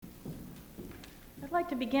I'd like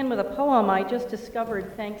to begin with a poem I just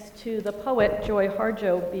discovered thanks to the poet Joy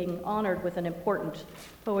Harjo being honored with an important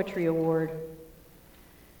poetry award.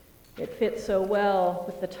 It fits so well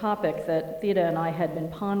with the topic that Theda and I had been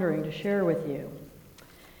pondering to share with you.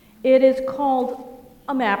 It is called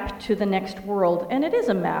A Map to the Next World, and it is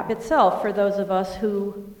a map itself for those of us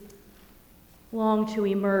who long to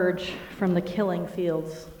emerge from the killing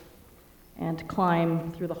fields and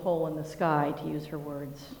climb through the hole in the sky, to use her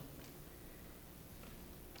words.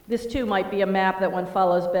 This too might be a map that one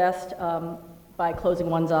follows best by closing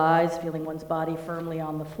one's eyes, feeling one's body firmly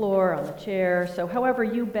on the floor, on the chair. So however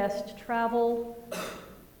you best travel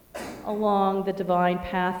along the divine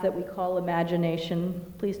path that we call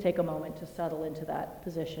imagination, please take a moment to settle into that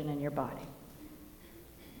position in your body.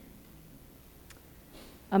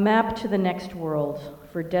 A Map to the Next World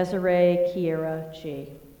for Desiree Kiera G.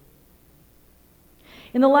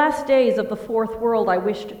 In the last days of the fourth world, I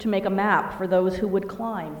wished to make a map for those who would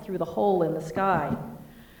climb through the hole in the sky.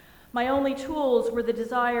 My only tools were the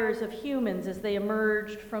desires of humans as they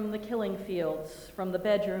emerged from the killing fields, from the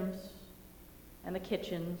bedrooms and the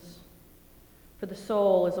kitchens, for the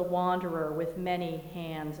soul is a wanderer with many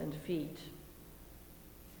hands and feet.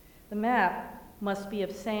 The map must be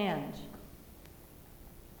of sand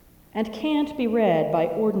and can't be read by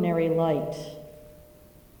ordinary light.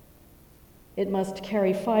 It must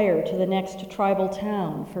carry fire to the next tribal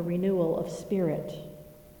town for renewal of spirit.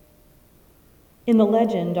 In the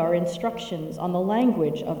legend are instructions on the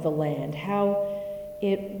language of the land, how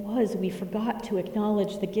it was we forgot to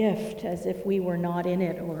acknowledge the gift as if we were not in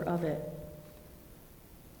it or of it.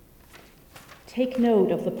 Take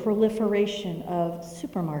note of the proliferation of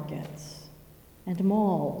supermarkets and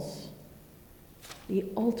malls, the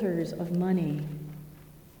altars of money.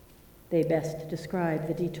 They best describe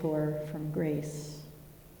the detour from grace.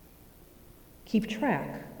 Keep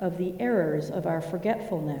track of the errors of our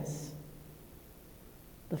forgetfulness.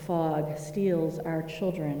 The fog steals our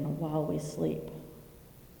children while we sleep.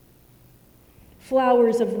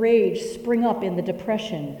 Flowers of rage spring up in the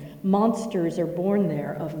depression. Monsters are born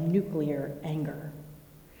there of nuclear anger.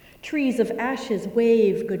 Trees of ashes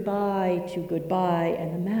wave goodbye to goodbye,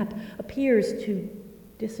 and the map appears to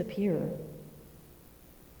disappear.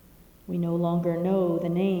 We no longer know the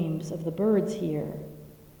names of the birds here,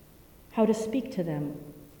 how to speak to them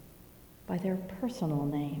by their personal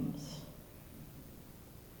names.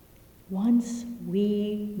 Once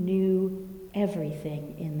we knew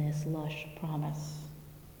everything in this lush promise.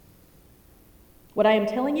 What I am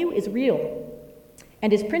telling you is real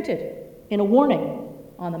and is printed in a warning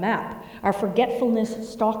on the map. Our forgetfulness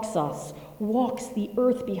stalks us, walks the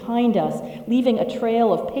earth behind us, leaving a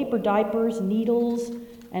trail of paper diapers, needles,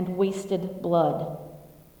 and wasted blood.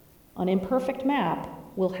 An imperfect map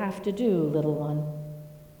will have to do, little one.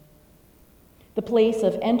 The place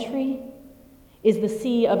of entry is the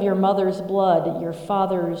sea of your mother's blood, your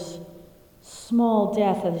father's small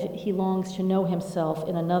death as he longs to know himself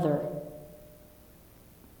in another.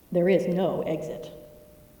 There is no exit.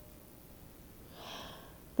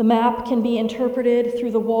 The map can be interpreted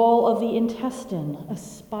through the wall of the intestine, a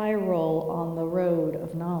spiral on the road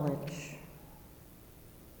of knowledge.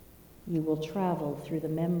 You will travel through the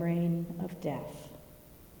membrane of death.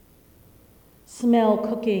 Smell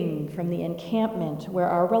cooking from the encampment where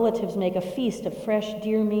our relatives make a feast of fresh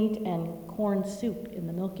deer meat and corn soup in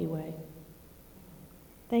the Milky Way.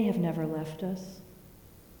 They have never left us.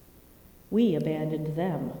 We abandoned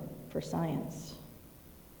them for science.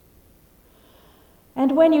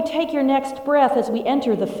 And when you take your next breath as we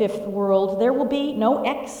enter the fifth world, there will be no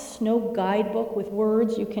X, no guidebook with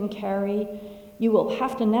words you can carry. You will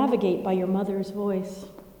have to navigate by your mother's voice.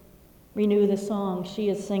 Renew the song she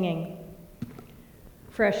is singing.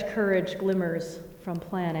 Fresh courage glimmers from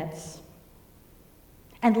planets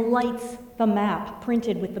and lights the map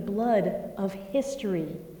printed with the blood of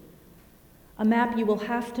history. A map you will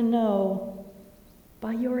have to know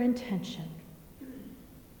by your intention,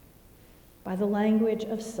 by the language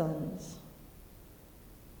of sons.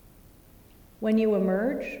 When you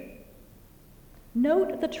emerge,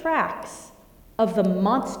 note the tracks of the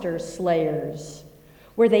monster slayers,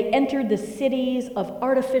 where they entered the cities of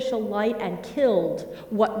artificial light and killed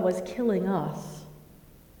what was killing us.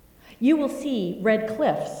 You will see red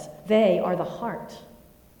cliffs. They are the heart,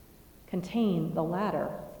 contain the ladder.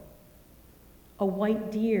 A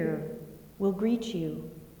white deer will greet you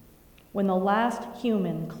when the last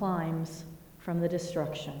human climbs from the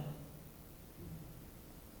destruction.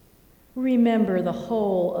 Remember the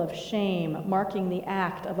hole of shame marking the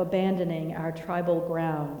act of abandoning our tribal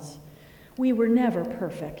grounds. We were never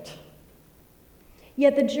perfect,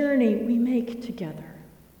 yet the journey we make together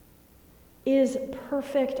is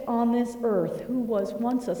perfect on this earth, who was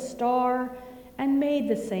once a star and made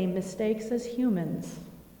the same mistakes as humans.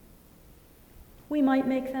 We might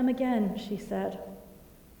make them again, she said.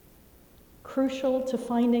 Crucial to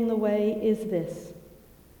finding the way is this: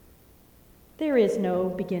 there is no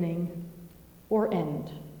beginning or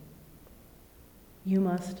end. You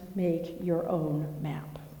must make your own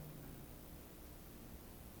map.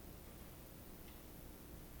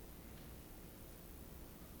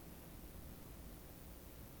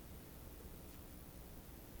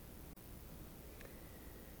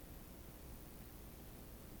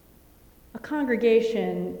 A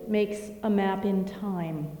congregation makes a map in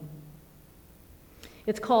time.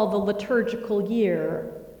 It's called the liturgical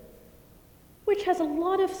year, which has a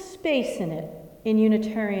lot of space in it in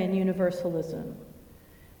Unitarian Universalism.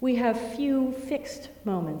 We have few fixed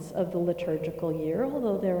moments of the liturgical year,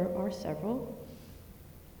 although there are several.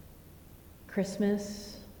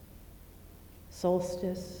 Christmas,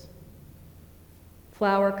 solstice,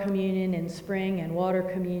 flower communion in spring, and water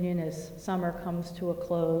communion as summer comes to a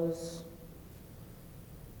close.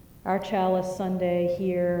 Our Chalice Sunday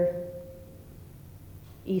here,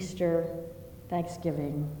 Easter,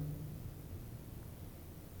 Thanksgiving,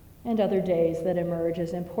 and other days that emerge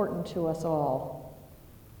as important to us all.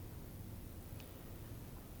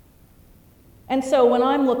 And so when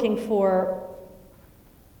I'm looking for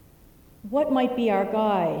what might be our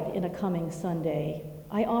guide in a coming Sunday,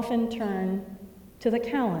 I often turn to the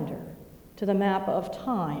calendar, to the map of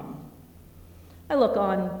time. I look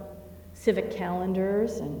on civic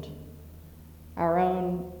calendars and our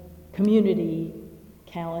own community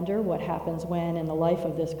calendar, what happens when in the life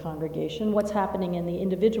of this congregation, what's happening in the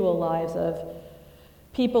individual lives of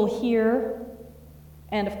people here,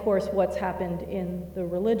 and of course what's happened in the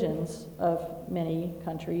religions of many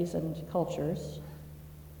countries and cultures.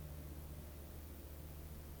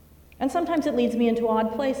 And sometimes it leads me into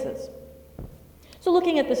odd places. So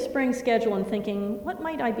looking at the spring schedule and thinking, what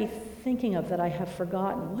might I be thinking of that I have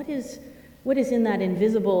forgotten? What is in that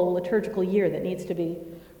invisible liturgical year that needs to be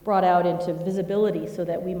brought out into visibility so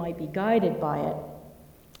that we might be guided by it?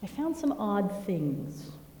 I found some odd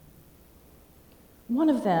things. One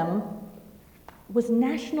of them was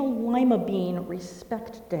National Lima Bean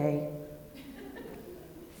Respect Day.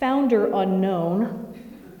 Founder unknown.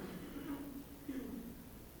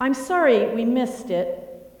 I'm sorry we missed it.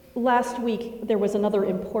 Last week there was another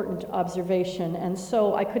important observation, and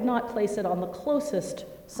so I could not place it on the closest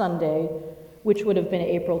Sunday, which would have been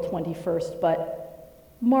April 21st, but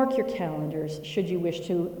mark your calendars should you wish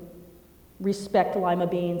to respect lima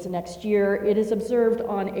beans next year. It is observed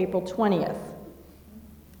on April 20th.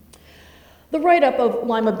 The write-up of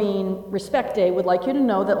Lima Bean Respect Day would like you to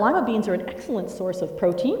know that lima beans are an excellent source of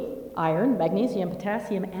protein, iron, magnesium,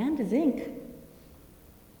 potassium, and zinc.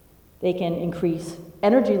 They can increase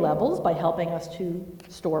energy levels by helping us to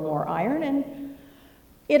store more iron, and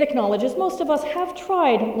it acknowledges most of us have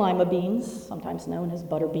tried lima beans, sometimes known as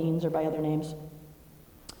butter beans or by other names.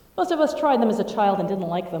 Most of us tried them as a child and didn't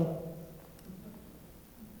like them.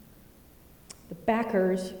 The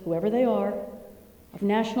backers, whoever they are, of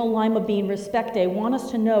National Lima Bean Respect Day want us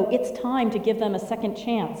to know it's time to give them a second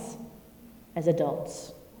chance as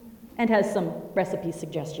adults, and has some recipe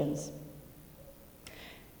suggestions.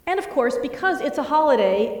 And of course, because it's a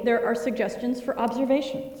holiday, there are suggestions for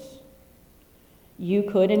observations. You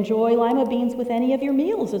could enjoy lima beans with any of your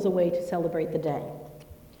meals as a way to celebrate the day.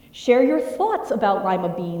 Share your thoughts about lima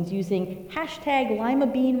beans using hashtag Lima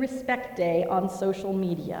Bean Respect Day on social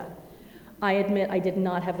media. I admit I did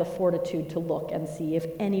not have the fortitude to look and see if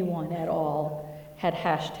anyone at all had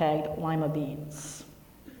hashtagged lima beans.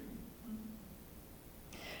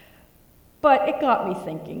 But it got me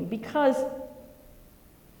thinking, because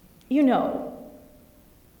you know,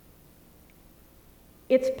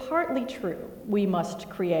 it's partly true we must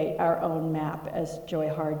create our own map, as Joy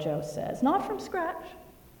Harjo says, not from scratch,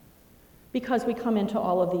 because we come into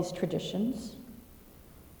all of these traditions.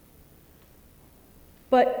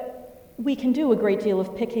 But we can do a great deal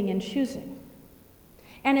of picking and choosing.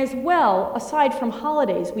 And as well, aside from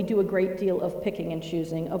holidays, we do a great deal of picking and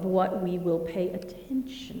choosing of what we will pay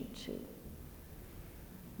attention to,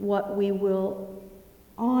 what we will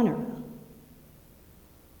honor.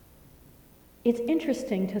 It's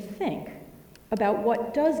interesting to think about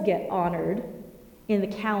what does get honored in the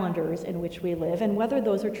calendars in which we live, and whether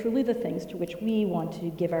those are truly the things to which we want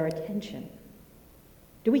to give our attention.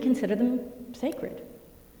 Do we consider them sacred?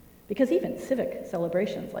 Because even civic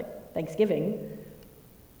celebrations like Thanksgiving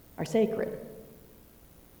are sacred.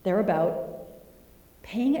 They're about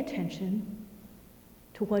paying attention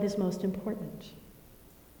to what is most important.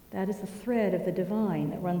 That is the thread of the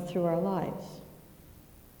divine that runs through our lives.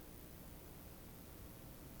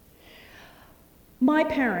 My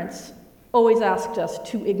parents always asked us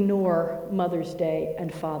to ignore Mother's Day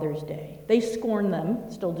and Father's Day. They scorn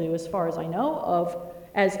them, still do as far as I know,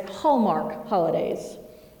 as Hallmark holidays.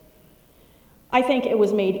 I think it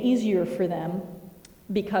was made easier for them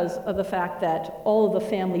because of the fact that all of the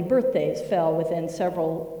family birthdays fell within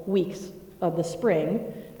several weeks of the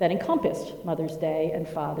spring that encompassed Mother's Day and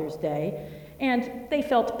Father's Day, and they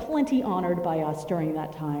felt plenty honored by us during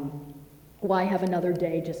that time. Why have another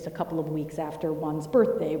day just a couple of weeks after one's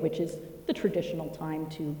birthday, which is the traditional time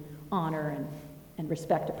to honor and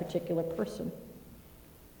respect a particular person?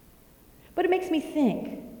 But it makes me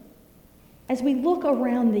think, as we look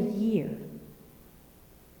around the year,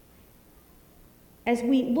 as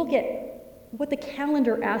we look at what the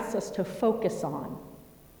calendar asks us to focus on,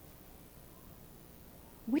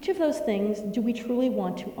 which of those things do we truly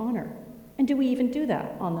want to honor? And do we even do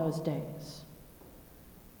that on those days?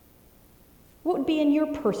 What would be in your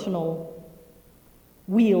personal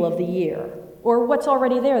wheel of the year? Or what's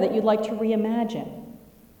already there that you'd like to reimagine?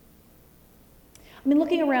 I mean,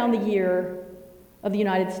 looking around the year of the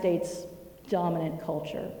United States dominant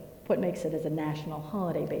culture, what makes it as a national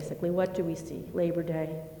holiday, basically, what do we see? Labor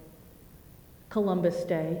Day, Columbus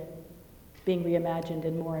Day, being reimagined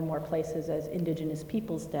in more and more places as Indigenous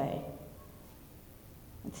Peoples Day.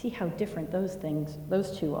 And see how different those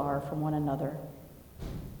two are from one another.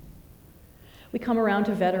 We come around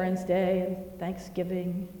to Veterans Day and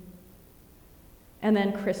Thanksgiving, and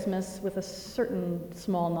then Christmas with a certain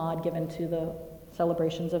small nod given to the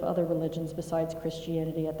celebrations of other religions besides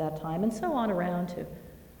Christianity at that time, and so on around to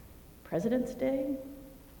President's Day,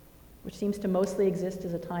 which seems to mostly exist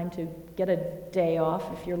as a time to get a day off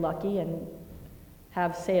if you're lucky and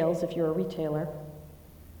have sales if you're a retailer,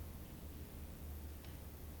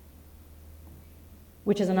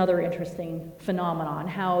 which is another interesting phenomenon,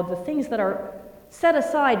 how the things that are set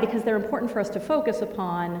aside because they're important for us to focus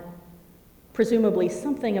upon, presumably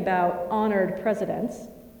something about honored presidents.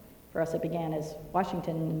 For us, it began as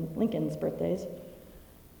Washington and Lincoln's birthdays.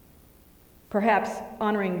 Perhaps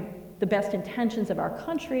honoring the best intentions of our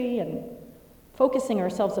country and focusing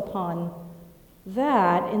ourselves upon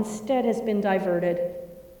that instead has been diverted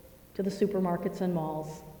to the supermarkets and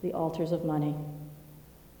malls, the altars of money,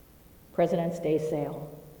 President's Day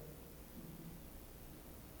sale.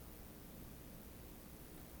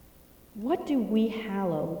 What do we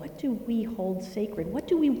hallow? What do we hold sacred? What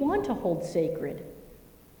do we want to hold sacred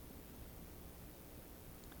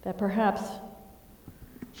that perhaps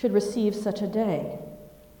should receive such a day?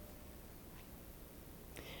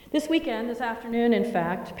 This weekend, this afternoon, in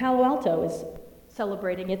fact, Palo Alto is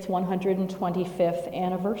celebrating its 125th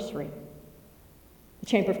anniversary. The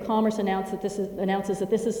Chamber of Commerce announces that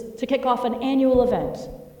this is to kick off an annual event.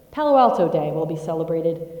 Palo Alto Day will be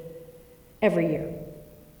celebrated every year.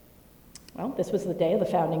 Well, this was the day of the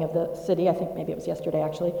founding of the city. I think maybe it was yesterday,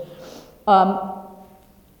 actually. But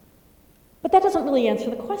that doesn't really answer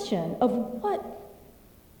the question of what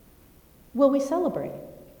will we celebrate?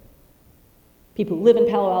 People who live in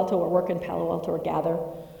Palo Alto or work in Palo Alto or gather,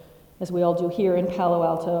 as we all do here in Palo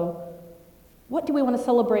Alto. What do we want to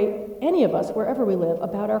celebrate, any of us, wherever we live,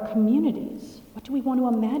 about our communities? What do we want to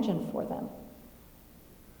imagine for them?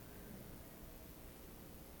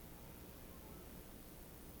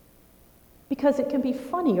 Because it can be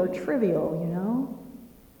funny or trivial, you know?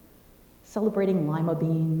 Celebrating lima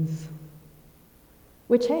beans,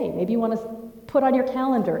 which, hey, maybe you want to put on your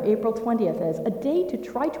calendar April 20th as a day to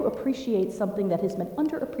try to appreciate something that has been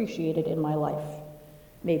underappreciated in my life.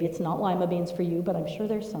 Maybe it's not lima beans for you, but I'm sure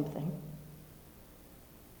there's something.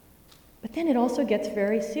 But then it also gets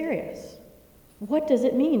very serious. What does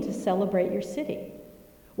it mean to celebrate your city?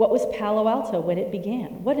 What was Palo Alto when it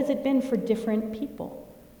began? What has it been for different people?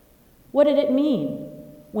 What did it mean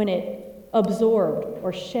when it absorbed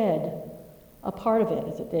or shed a part of it,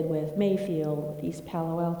 as it did with Mayfield, with East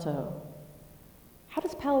Palo Alto? How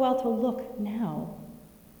does Palo Alto look now?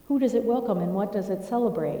 Who does it welcome and what does it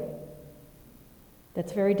celebrate?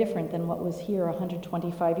 That's very different than what was here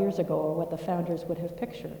 125 years ago or what the founders would have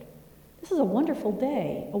pictured. This is a wonderful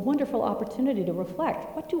day, a wonderful opportunity to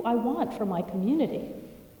reflect. What do I want for my community?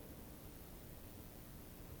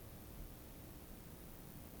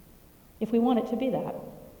 If we want it to be that.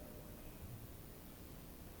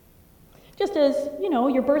 Just as,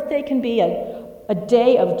 your birthday can be a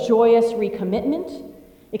day of joyous recommitment.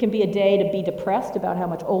 It can be a day to be depressed about how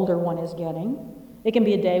much older one is getting. It can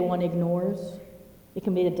be a day one ignores. It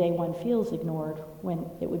can be a day one feels ignored, when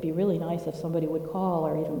it would be really nice if somebody would call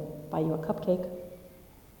or even buy you a cupcake.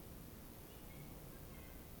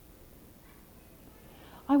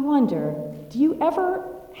 I wonder, do you ever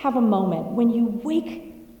have a moment when you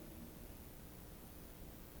wake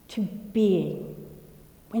to being,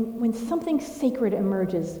 when something sacred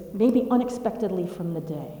emerges, maybe unexpectedly from the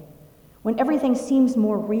day, when everything seems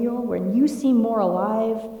more real, when you seem more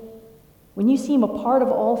alive, when you seem a part of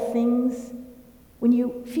all things, when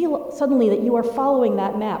you feel suddenly that you are following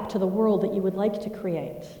that map to the world that you would like to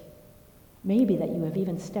create? Maybe that you have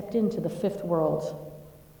even stepped into the fifth world.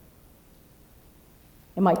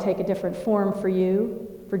 It might take a different form for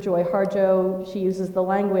you. For Joy Harjo, she uses the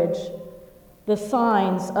language, the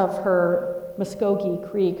signs of her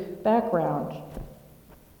Muskogee Creek background.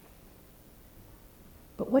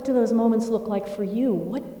 But what do those moments look like for you?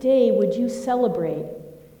 What day would you celebrate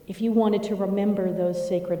if you wanted to remember those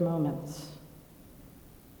sacred moments?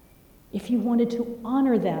 If you wanted to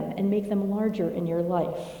honor them and make them larger in your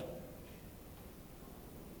life?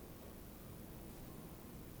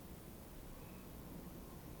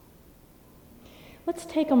 Let's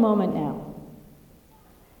take a moment now.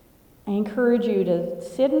 I encourage you to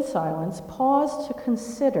sit in silence, pause to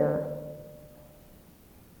consider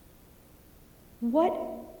what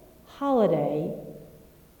holiday,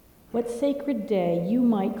 what sacred day you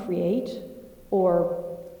might create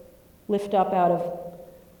or lift up out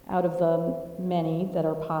of the many that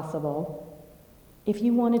are possible if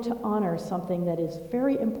you wanted to honor something that is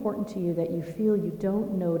very important to you that you feel you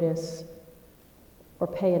don't notice or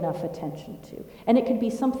pay enough attention to. And it could be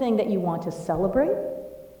something that you want to celebrate,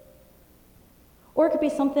 or it could be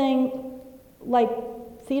something like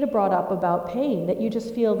Theda brought up about pain that you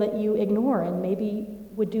just feel that you ignore and maybe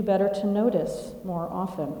would do better to notice more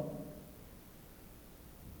often.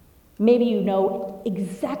 Maybe you know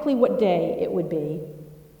exactly what day it would be,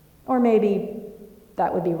 or maybe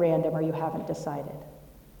that would be random or you haven't decided.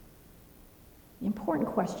 The important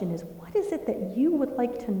question is, what is it that you would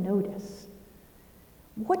like to notice?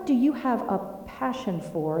 What do you have a passion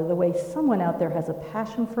for, the way someone out there has a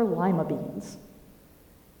passion for lima beans,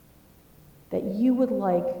 that you would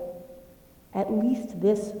like at least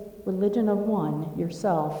this religion of one,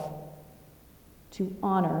 yourself, to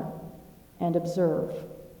honor and observe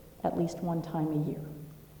at least one time a year?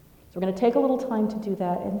 So we're going to take a little time to do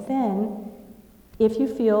that, and then, if you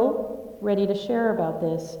feel ready to share about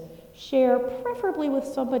this, share preferably with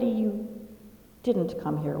somebody you didn't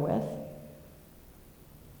come here with,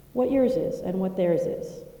 what yours is and what theirs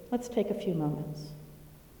is. Let's take a few moments.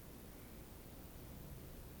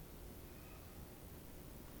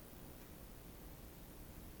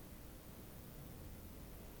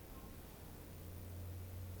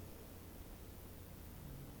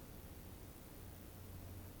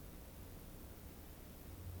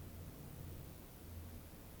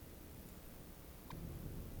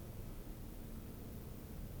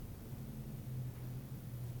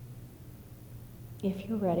 If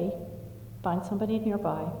you're ready, find somebody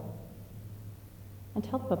nearby and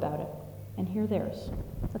tell them about it and hear theirs.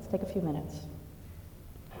 Let's take a few minutes.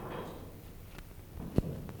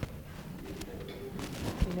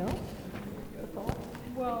 You know the thought?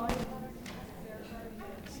 Well,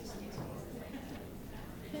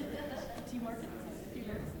 do you mark it?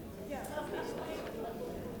 Yeah.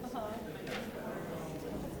 Uh-huh.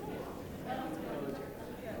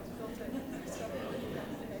 Yeah, it's built in.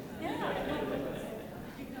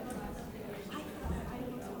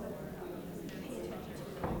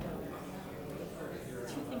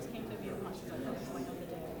 Two things came to me as much as I know the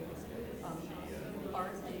day.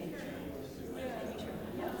 Art and nature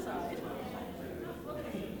outside.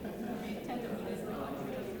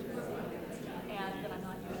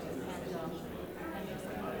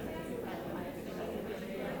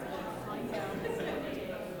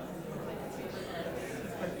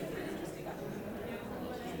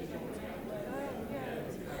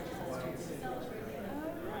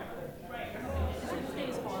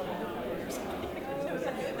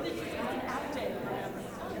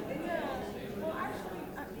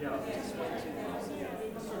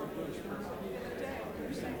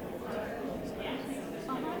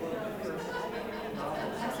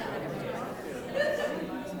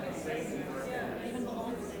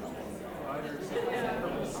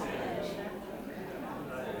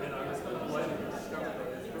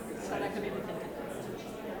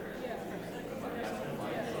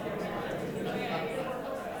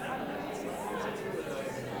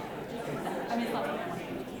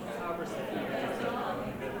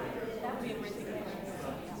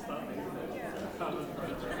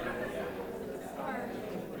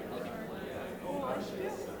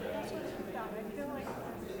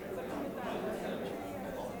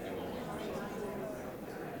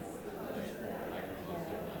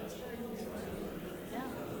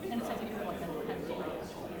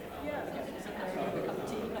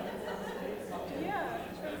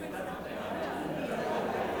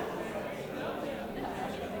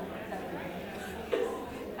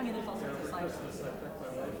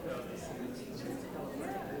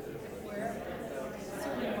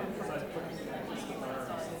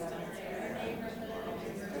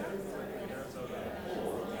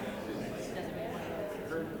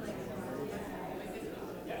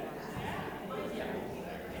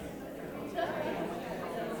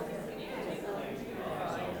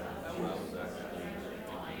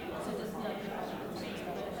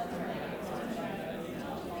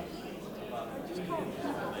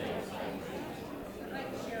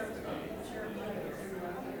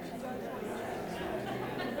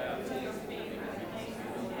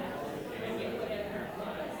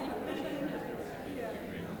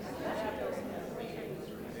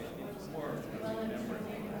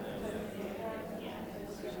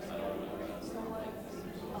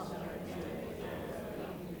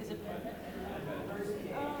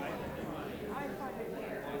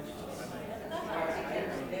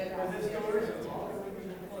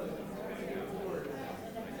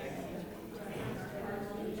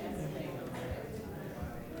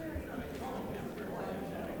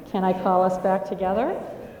 Can I call us back together?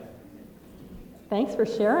 Thanks for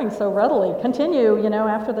sharing so readily. Continue,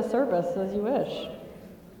 after the service as you wish.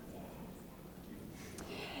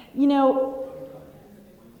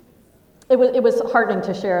 It was heartening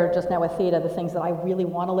to share just now with Theda the things that I really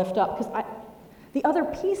want to lift up, because the other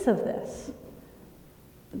piece of this,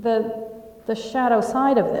 the shadow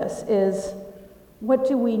side of this, is what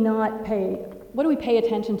do we pay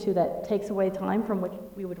attention to that takes away time from which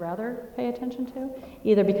we would rather pay attention to?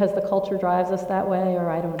 Either because the culture drives us that way, or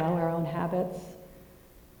I don't know, our own habits.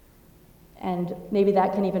 And maybe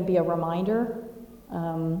that can even be a reminder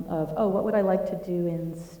of, what would I like to do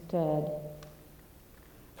instead?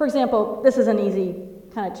 For example, this is an easy,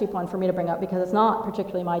 kind of cheap one for me to bring up because it's not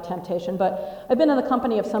particularly my temptation, but I've been in the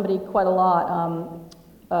company of somebody quite a lot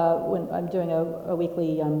when I'm doing a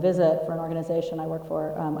weekly visit for an organization I work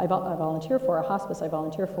for. I volunteer for, a hospice I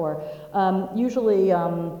volunteer for. Usually,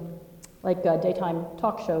 daytime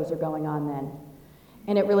talk shows are going on then.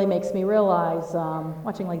 And it really makes me realize,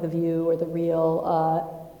 watching like The View or The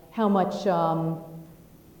Real, how much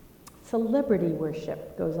celebrity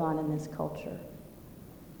worship goes on in this culture.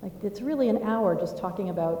 Like, it's really an hour just talking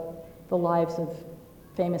about the lives of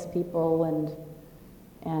famous people and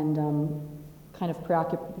kind of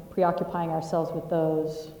preoccupying ourselves with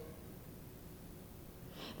those.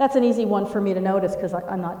 That's an easy one for me to notice because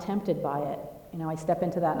I'm not tempted by it. I step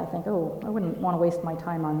into that and I think, I wouldn't want to waste my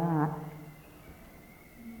time on that.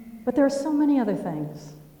 But there are so many other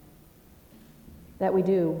things that we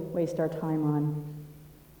do waste our time on.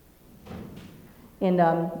 In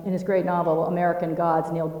his great novel, American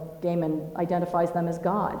Gods, Neil Gaiman identifies them as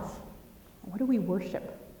gods. What do we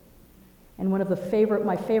worship? And one of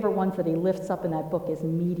my favorite ones that he lifts up in that book is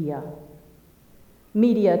media.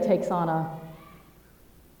 Media takes on a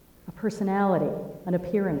personality, an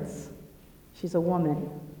appearance. She's a woman,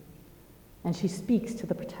 and she speaks to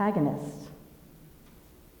the protagonist.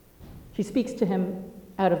 She speaks to him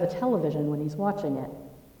out of the television when he's watching it.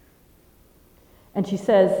 And she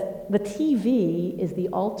says, the TV is the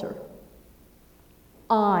altar.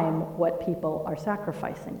 I'm what people are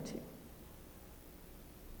sacrificing to.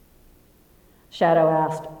 Shadow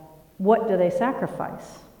asked, what do they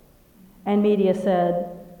sacrifice? And media said,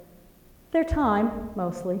 their time,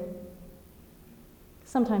 mostly.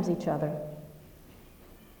 Sometimes each other.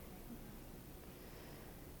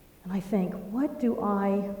 And I think, what do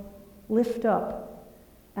I lift up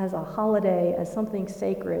as a holiday, as something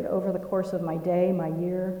sacred over the course of my day, my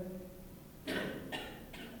year,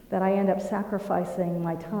 that I end up sacrificing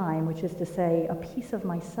my time, which is to say, a piece of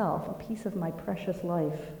myself, a piece of my precious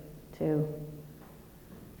life to,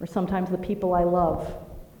 or sometimes the people I love,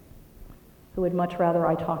 who would much rather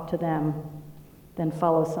I talk to them than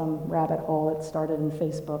follow some rabbit hole that started in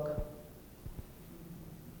Facebook,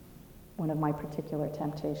 one of my particular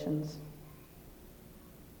temptations.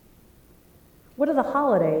 What are the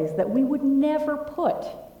holidays that we would never put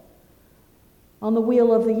on the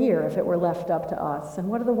wheel of the year if it were left up to us? And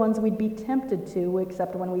what are the ones we'd be tempted to,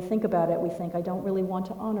 except when we think about it, we think, I don't really want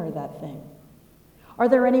to honor that thing? Are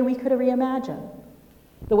there any we could reimagine?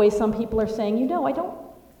 The way some people are saying, I don't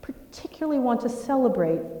particularly want to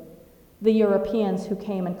celebrate the Europeans who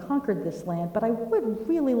came and conquered this land, but I would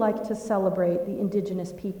really like to celebrate the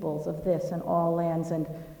indigenous peoples of this and all lands, and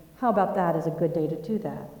how about that as a good day to do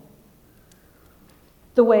that?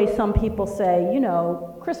 The way some people say,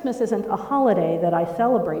 Christmas isn't a holiday that I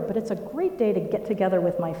celebrate, but it's a great day to get together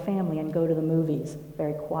with my family and go to the movies.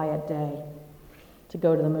 Very quiet day to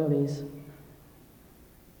go to the movies.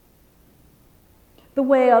 The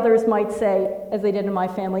way others might say, as they did in my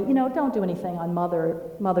family, don't do anything on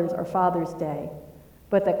Mother's or Father's Day,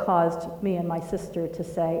 but that caused me and my sister to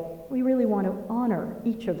say, we really want to honor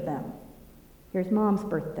each of them. Here's Mom's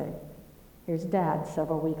birthday. Here's Dad's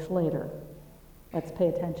several weeks later. Let's pay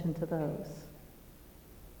attention to those.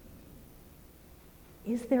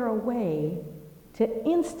 Is there a way to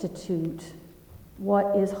institute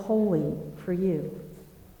what is holy for you?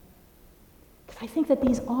 Because I think that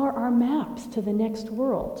these are our maps to the next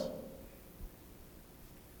world.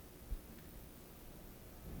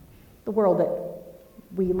 The world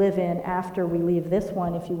that we live in after we leave this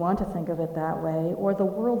one, if you want to think of it that way, or the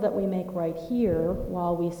world that we make right here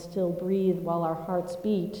while we still breathe, while our hearts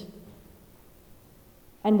beat,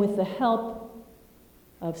 and with the help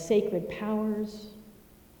of sacred powers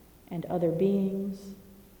and other beings,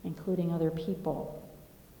 including other people.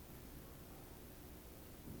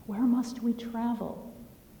 Where must we travel?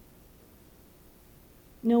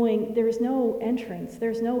 Knowing there's no entrance,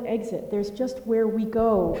 there's no exit, there's just where we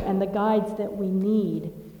go and the guides that we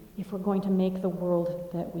need if we're going to make the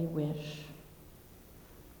world that we wish.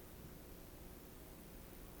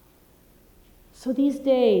 So these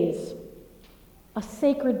days, a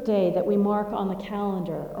sacred day that we mark on the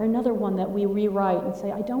calendar, or another one that we rewrite and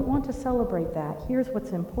say, I don't want to celebrate that. Here's what's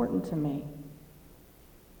important to me.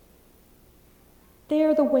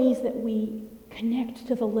 They're the ways that we connect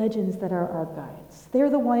to the legends that are our guides. They're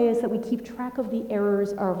the ways that we keep track of the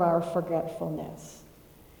errors of our forgetfulness.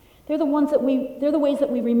 They're the ways that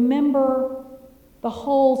we remember the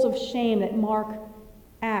holes of shame that mark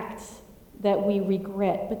acts that we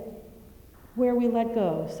regret, but where we let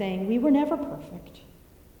go, saying we were never perfect.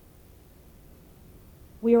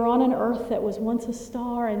 We are on an earth that was once a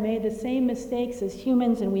star and made the same mistakes as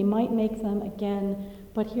humans, and we might make them again,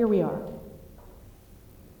 but here we are,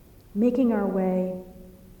 making our way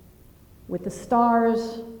with the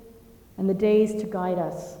stars and the days to guide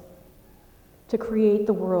us, to create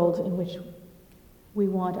the world in which we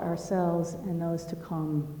want ourselves and those to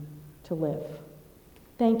come to live.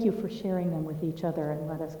 Thank you for sharing them with each other, and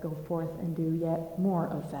let us go forth and do yet more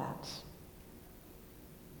of that.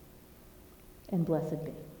 And blessed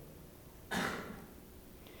be.